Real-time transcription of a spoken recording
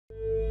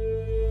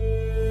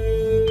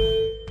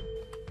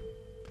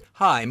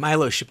Hi,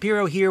 Milo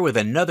Shapiro here with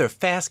another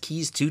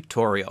FastKeys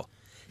tutorial.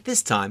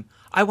 This time,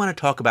 I want to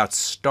talk about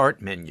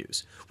start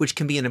menus, which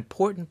can be an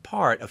important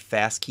part of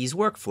FastKeys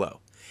workflow.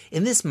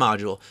 In this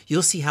module,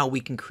 you'll see how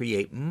we can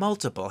create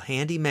multiple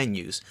handy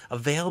menus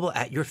available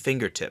at your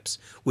fingertips,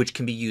 which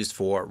can be used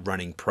for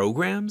running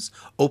programs,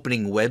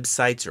 opening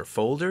websites or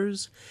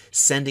folders,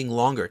 sending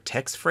longer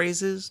text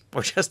phrases,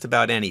 or just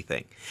about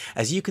anything.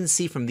 As you can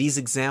see from these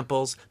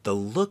examples, the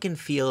look and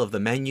feel of the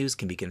menus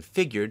can be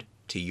configured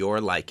to your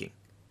liking.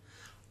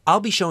 I'll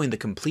be showing the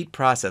complete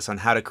process on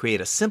how to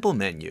create a simple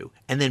menu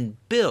and then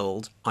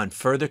build on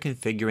further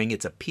configuring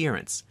its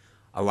appearance.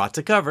 A lot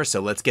to cover, so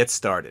let's get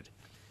started.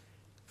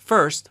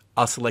 First,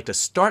 I'll select a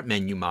Start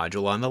Menu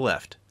module on the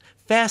left.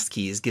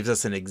 FastKeys gives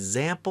us an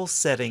example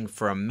setting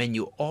for a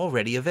menu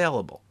already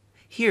available.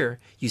 Here,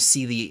 you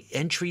see the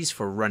entries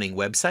for running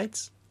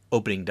websites,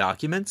 opening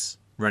documents,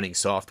 running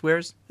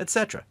softwares,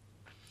 etc.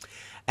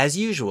 As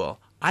usual,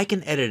 I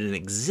can edit an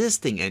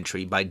existing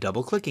entry by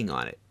double-clicking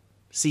on it.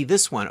 See,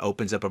 this one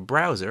opens up a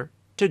browser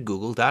to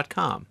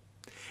google.com.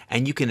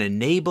 And you can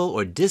enable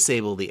or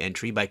disable the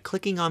entry by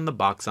clicking on the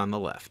box on the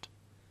left.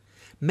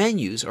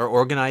 Menus are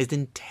organized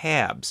in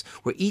tabs,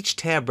 where each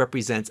tab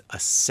represents a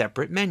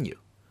separate menu.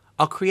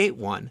 I'll create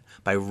one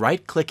by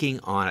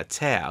right-clicking on a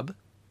tab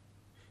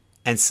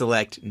and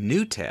select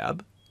New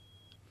Tab,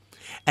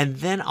 and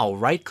then I'll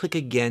right-click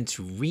again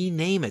to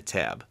rename a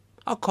tab.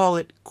 I'll call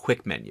it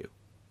Quick Menu.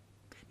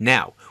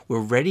 Now,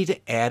 we're ready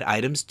to add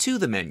items to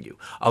the menu.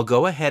 I'll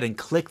go ahead and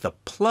click the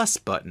plus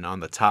button on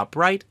the top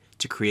right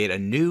to create a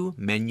new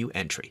menu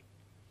entry.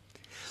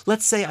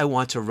 Let's say I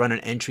want to run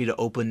an entry to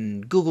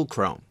open Google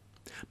Chrome.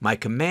 My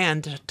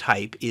command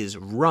type is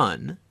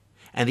Run,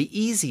 and the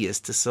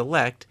easiest to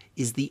select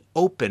is the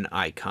Open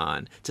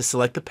icon to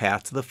select the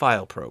path to the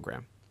file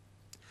program.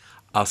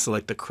 I'll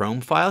select the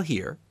Chrome file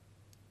here,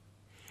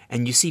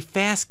 and you see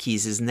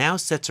FastKeys is now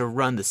set to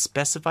run the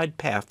specified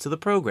path to the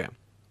program.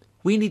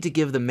 We need to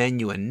give the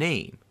menu a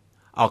name.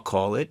 I'll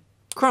call it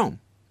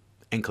Chrome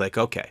and click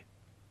OK.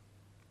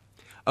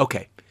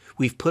 OK,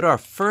 we've put our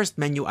first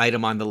menu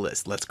item on the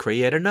list. Let's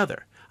create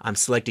another. I'm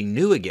selecting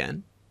New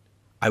again.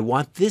 I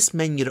want this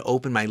menu to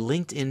open my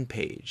LinkedIn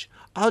page.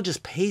 I'll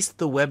just paste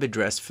the web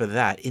address for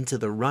that into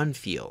the Run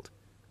field.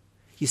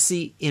 You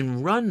see,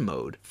 in Run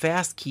mode,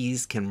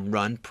 FastKeys can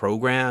run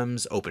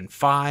programs, open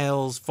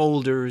files,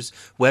 folders,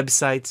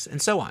 websites,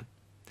 and so on.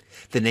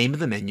 The name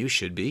of the menu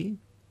should be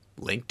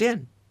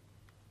LinkedIn.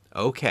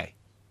 Okay,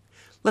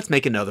 let's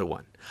make another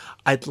one.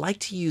 I'd like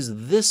to use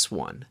this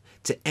one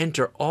to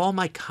enter all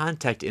my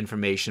contact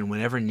information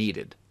whenever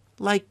needed,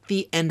 like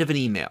the end of an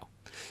email.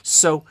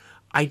 So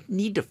I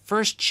need to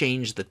first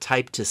change the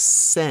type to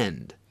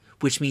Send,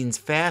 which means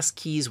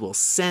FastKeys will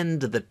send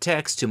the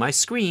text to my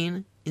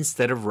screen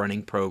instead of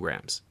running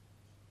programs.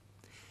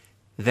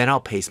 Then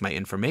I'll paste my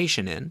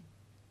information in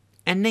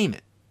and name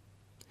it.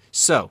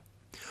 So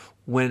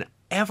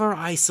whenever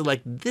I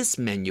select this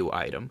menu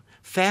item,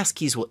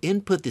 FastKeys will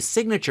input the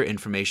signature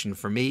information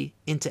for me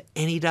into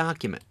any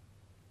document.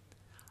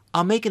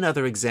 I'll make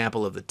another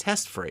example of the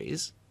test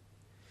phrase,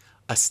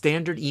 a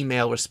standard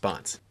email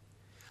response.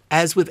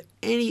 As with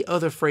any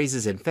other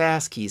phrases in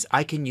FastKeys,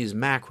 I can use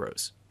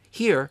macros.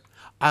 Here,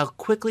 I'll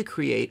quickly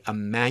create a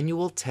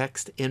manual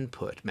text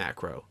input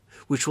macro,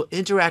 which will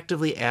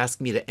interactively ask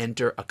me to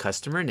enter a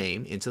customer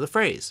name into the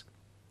phrase.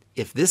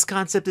 If this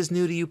concept is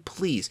new to you,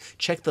 please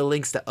check the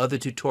links to other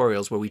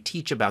tutorials where we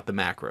teach about the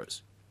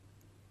macros.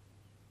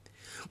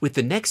 With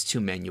the next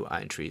two menu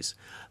entries,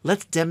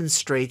 let's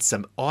demonstrate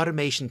some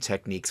automation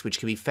techniques which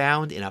can be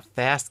found in a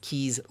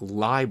FastKeys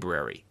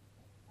library.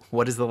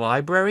 What is the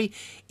library?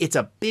 It's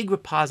a big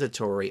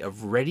repository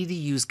of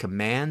ready-to-use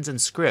commands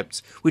and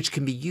scripts which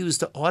can be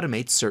used to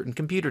automate certain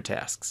computer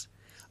tasks.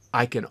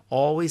 I can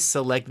always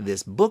select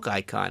this book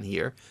icon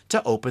here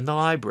to open the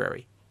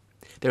library.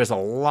 There's a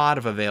lot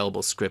of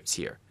available scripts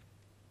here.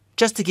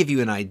 Just to give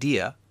you an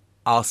idea,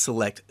 I'll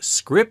select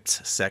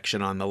Scripts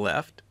section on the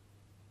left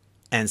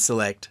and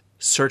select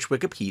Search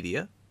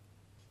Wikipedia.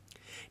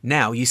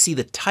 Now you see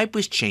the type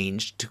was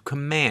changed to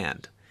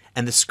Command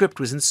and the script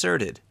was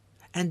inserted.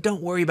 And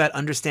don't worry about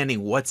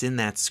understanding what's in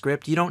that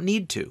script. You don't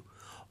need to.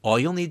 All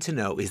you'll need to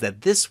know is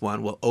that this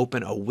one will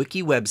open a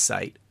wiki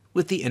website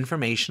with the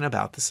information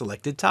about the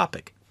selected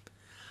topic.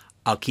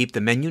 I'll keep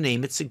the menu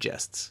name it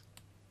suggests.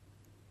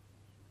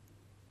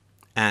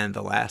 And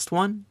the last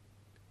one,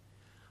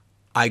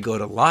 I go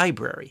to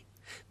Library.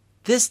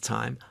 This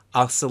time,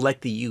 I'll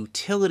select the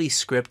utility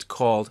script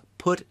called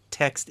Put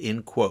Text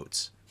in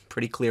Quotes.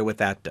 Pretty clear what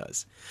that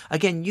does.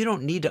 Again, you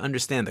don't need to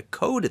understand the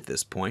code at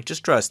this point,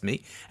 just trust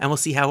me, and we'll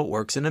see how it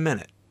works in a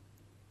minute.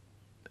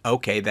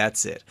 Okay,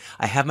 that's it.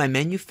 I have my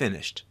menu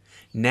finished.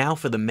 Now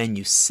for the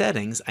menu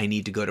settings, I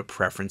need to go to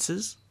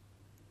Preferences,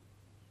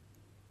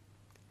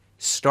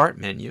 Start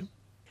Menu.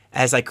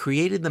 As I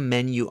created the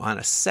menu on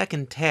a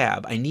second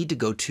tab, I need to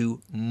go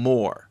to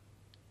More.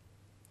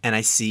 And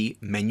I see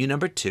menu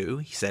number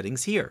 2,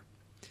 settings here.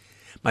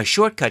 My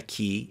shortcut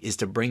key is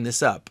to bring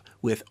this up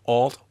with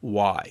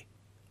Alt-Y.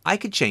 I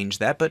could change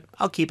that, but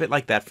I'll keep it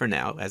like that for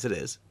now, as it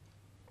is.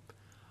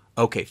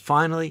 Okay,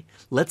 finally,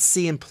 let's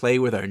see and play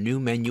with our new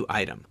menu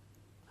item.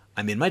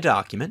 I'm in my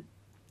document.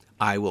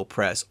 I will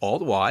press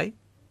Alt-Y,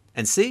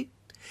 and see?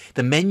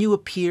 The menu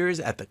appears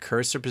at the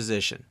cursor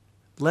position.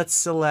 Let's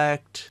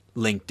select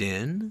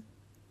LinkedIn,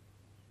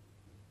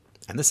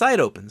 and the site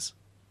opens.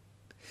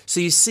 So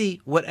you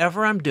see,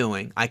 whatever I'm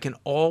doing, I can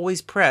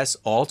always press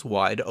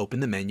Alt-Y to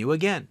open the menu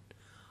again.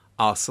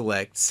 I'll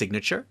select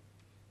Signature,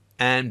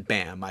 and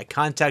bam, my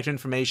contact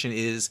information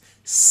is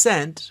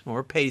sent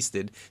or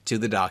pasted to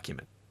the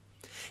document.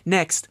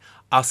 Next,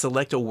 I'll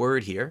select a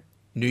word here,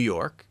 New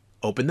York,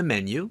 open the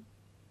menu,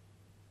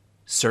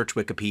 search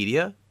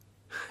Wikipedia,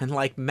 and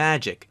like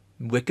magic,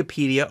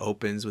 Wikipedia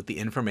opens with the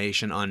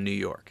information on New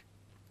York.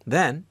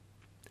 Then,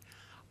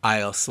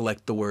 I'll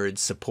select the word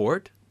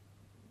support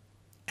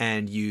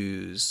and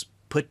use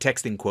put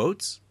text in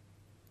quotes.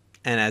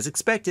 And as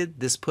expected,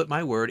 this put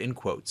my word in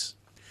quotes.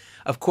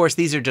 Of course,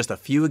 these are just a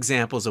few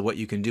examples of what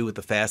you can do with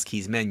the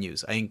FastKeys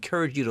menus. I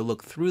encourage you to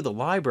look through the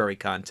library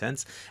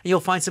contents and you'll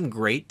find some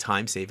great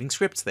time-saving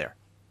scripts there.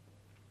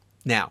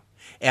 Now,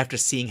 after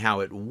seeing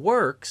how it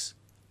works,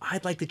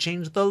 I'd like to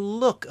change the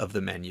look of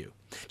the menu.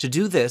 To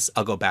do this,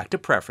 I'll go back to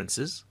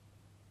Preferences,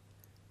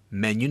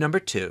 Menu number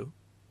 2,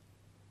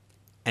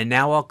 and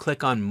now I'll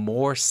click on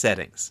More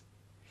Settings.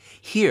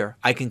 Here,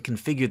 I can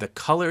configure the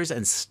colors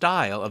and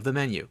style of the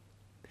menu.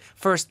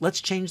 First,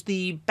 let's change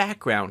the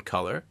background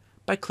color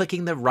by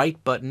clicking the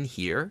right button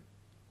here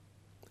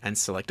and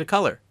select a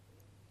color.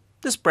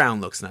 This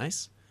brown looks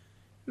nice.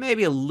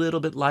 Maybe a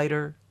little bit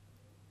lighter.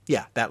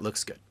 Yeah, that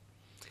looks good.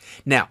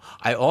 Now,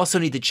 I also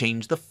need to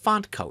change the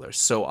font color,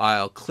 so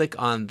I'll click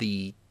on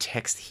the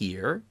text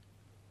here.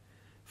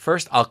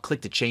 First, I'll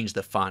click to change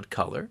the font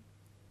color.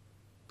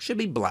 Should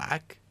be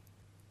black.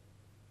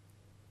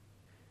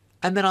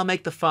 And then I'll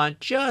make the font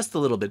just a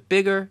little bit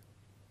bigger.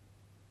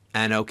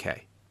 And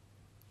okay.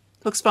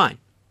 Looks fine.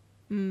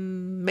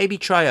 Maybe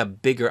try a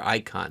bigger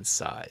icon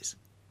size.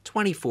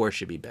 24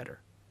 should be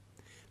better.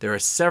 There are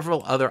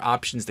several other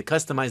options to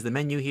customize the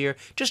menu here.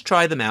 Just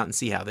try them out and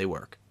see how they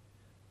work.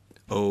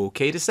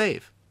 OK to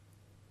save.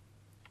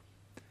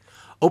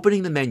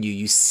 Opening the menu,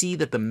 you see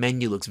that the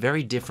menu looks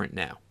very different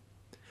now.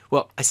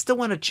 Well, I still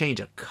want to change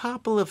a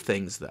couple of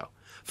things though.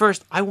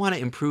 First, I want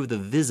to improve the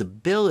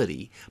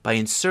visibility by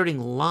inserting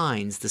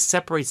lines to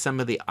separate some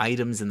of the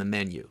items in the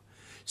menu.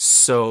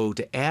 So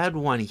to add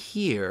one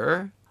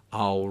here,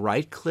 I'll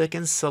right-click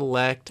and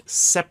select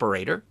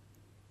Separator,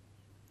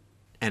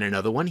 and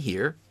another one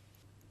here.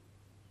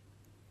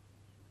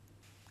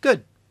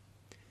 Good.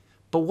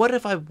 But what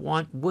if I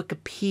want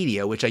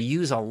Wikipedia, which I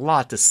use a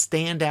lot, to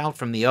stand out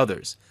from the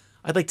others?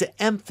 I'd like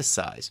to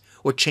emphasize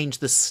or change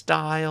the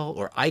style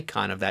or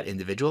icon of that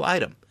individual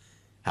item.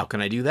 How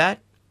can I do that?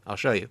 I'll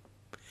show you.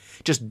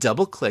 Just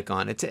double-click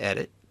on it to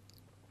edit.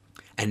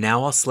 And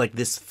now I'll select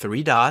this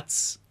 3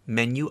 dots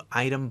menu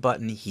item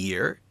button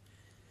here.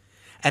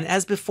 And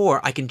as before,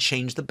 I can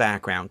change the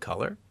background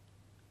color.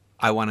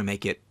 I want to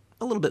make it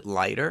a little bit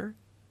lighter.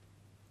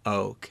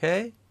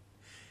 Okay.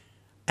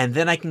 And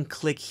then I can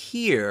click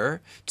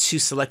here to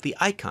select the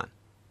icon.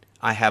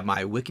 I have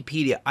my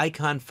Wikipedia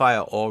icon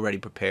file already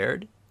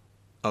prepared.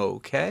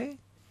 Okay.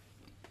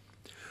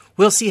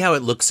 We'll see how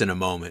it looks in a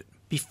moment.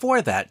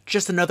 Before that,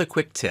 just another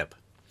quick tip.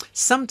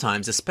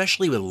 Sometimes,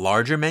 especially with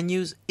larger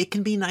menus, it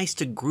can be nice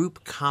to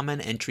group common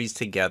entries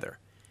together.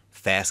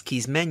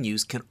 FastKeys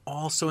menus can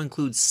also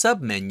include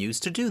submenus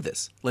to do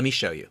this. Let me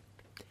show you.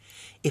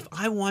 If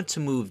I want to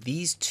move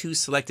these 2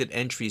 selected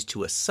entries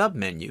to a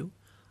submenu,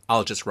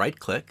 I'll just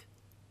right-click,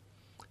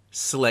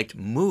 select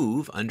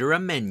Move under a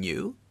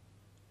menu.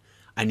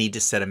 I need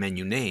to set a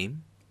menu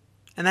name,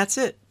 and that's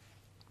it.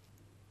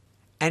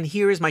 And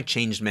here is my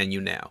changed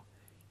menu now.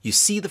 You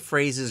see the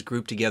phrases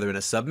grouped together in a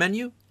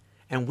submenu,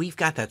 and we've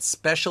got that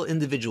special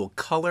individual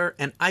color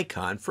and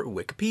icon for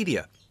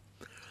Wikipedia.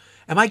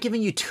 Am I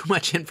giving you too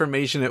much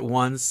information at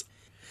once?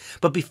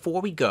 But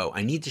before we go,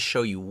 I need to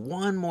show you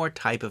one more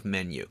type of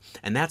menu,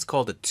 and that's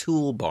called a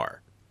toolbar.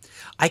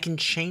 I can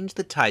change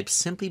the type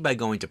simply by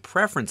going to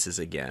Preferences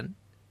again,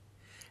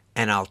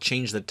 and I'll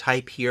change the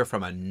type here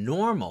from a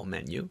normal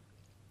menu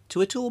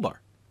to a toolbar.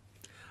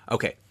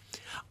 Okay,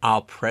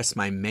 I'll press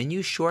my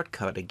menu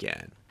shortcut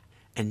again.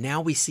 And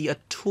now we see a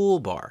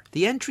toolbar.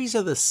 The entries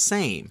are the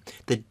same.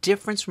 The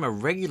difference from a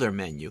regular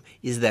menu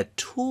is that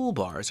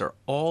toolbars are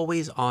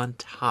always on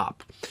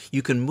top.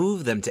 You can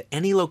move them to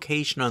any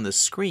location on the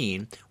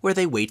screen where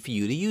they wait for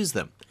you to use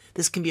them.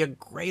 This can be a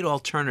great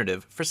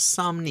alternative for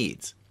some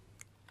needs.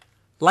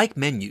 Like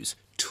menus,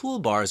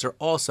 toolbars are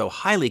also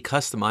highly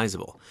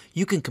customizable.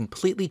 You can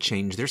completely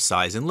change their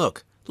size and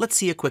look. Let's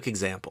see a quick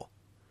example.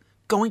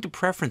 Going to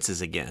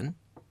Preferences again,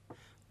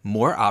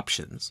 More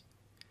Options.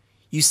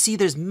 You see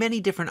there's many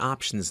different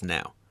options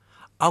now.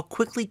 I'll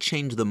quickly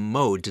change the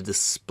mode to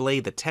display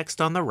the text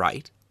on the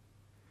right,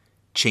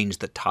 change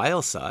the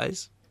tile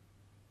size,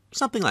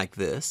 something like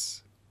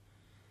this.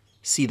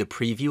 See the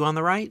preview on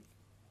the right?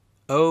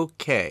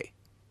 Okay,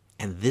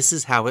 and this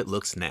is how it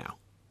looks now.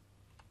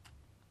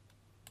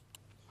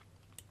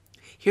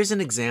 Here's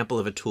an example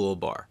of a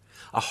toolbar,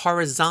 a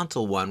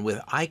horizontal one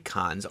with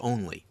icons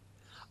only.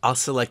 I'll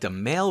select a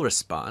mail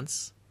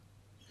response,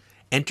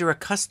 enter a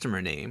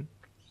customer name,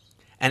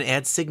 and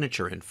add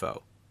signature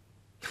info.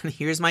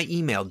 Here's my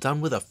email done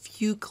with a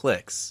few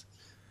clicks.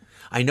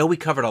 I know we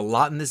covered a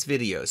lot in this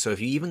video, so if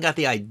you even got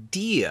the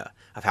idea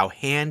of how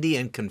handy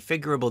and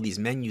configurable these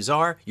menus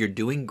are, you're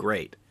doing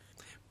great.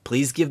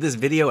 Please give this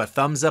video a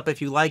thumbs up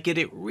if you like it.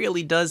 It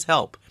really does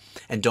help.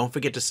 And don't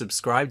forget to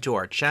subscribe to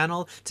our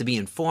channel to be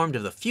informed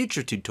of the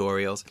future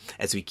tutorials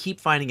as we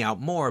keep finding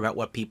out more about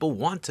what people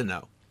want to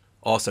know.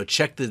 Also,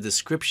 check the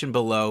description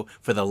below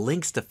for the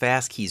links to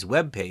FastKeys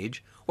webpage,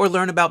 or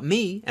learn about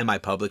me and my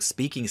public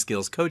speaking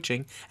skills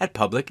coaching at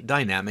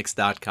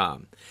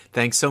publicdynamics.com.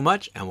 Thanks so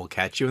much, and we'll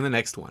catch you in the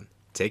next one.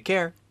 Take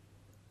care.